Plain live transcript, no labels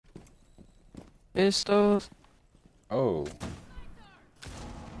Pistols. Oh.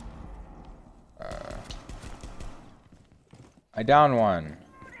 I down one.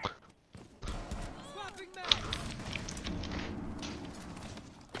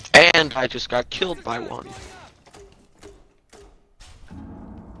 And I just got killed by one.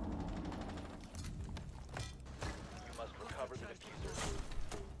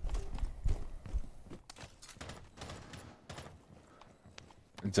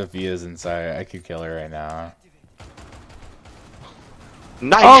 Sophia's inside. I could kill her right now.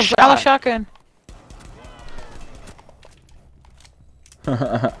 Nice Ella shot! shotgun.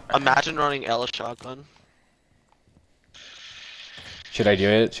 Imagine running Ella shotgun. Should I do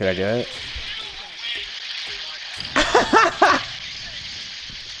it? Should I do it?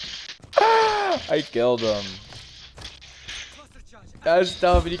 I killed him. That's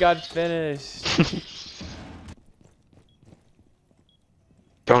tough, but he got finished.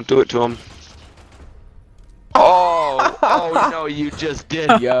 Don't do it to him. Oh! Oh no, you just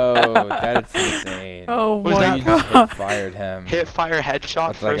did. Yo, that's insane. Oh Was my that- You just god. hit fired him. Hit fire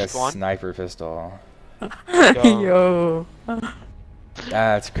headshot That's like a first one. sniper pistol. Yo.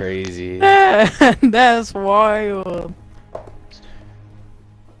 That's crazy. That's wild.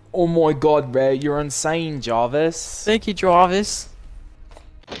 Oh my god, bro, you're insane, Jarvis. Thank you, Jarvis.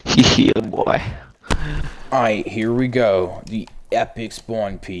 Yeah, boy. Alright, here we go. The epic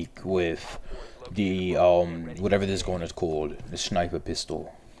spawn peak with the, whatever this gun is called. The sniper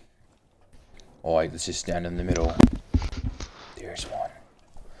pistol. Alright, let's just stand in the middle. There's one.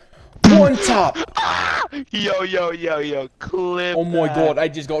 One top! Yo, yo, yo, yo, clip. Oh my that. god, I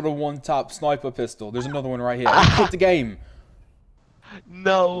just got a one top sniper pistol. There's another one right here. Quit the game.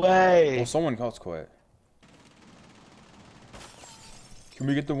 No way. Well, someone else quit. Can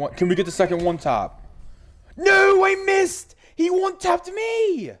we get the one? Can we get the second one top? No, I missed. He one tapped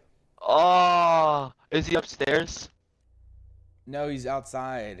me. Oh, is he upstairs? No, he's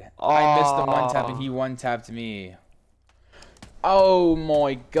outside. I missed the one tap and he one tapped me. Oh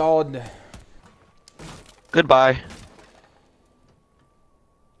my god. Goodbye.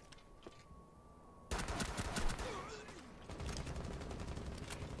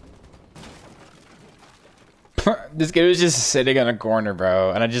 This kid was just sitting in a corner,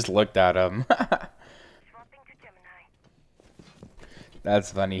 bro, and I just looked at him.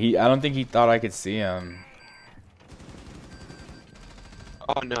 That's funny. I don't think he thought I could see him.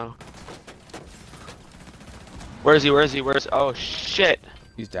 Oh no. Where is he? Where is he? Where's? Oh shit.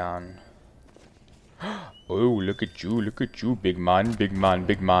 He's down. Oh, look at you, big man, big man,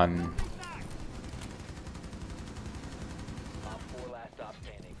 big man.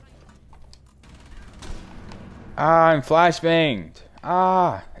 Ah, I'm flashbanged.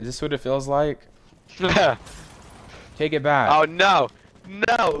 Ah, is this what it feels like? Take it back. Oh no.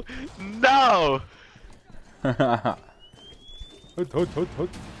 No. No.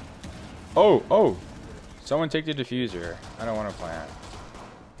 Oh, oh. Someone take the diffuser. I don't want to plant.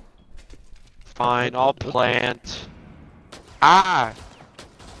 Fine, I'll plant. Ah.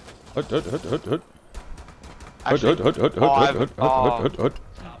 Actually,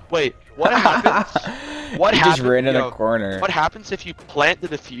 wait, what happens? What He happens? just ran in yo, a corner. What happens if you plant the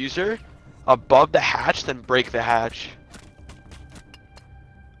diffuser above the hatch, then break the hatch?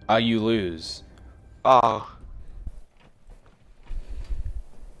 You lose. Oh.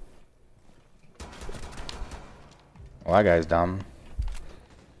 Well, that guy's dumb.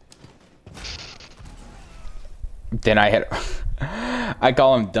 Then I hit. I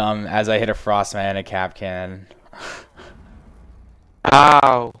call him dumb as I hit a frostman and a cap cannon.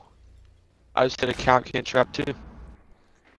 Ow. I just hit a count can trap too.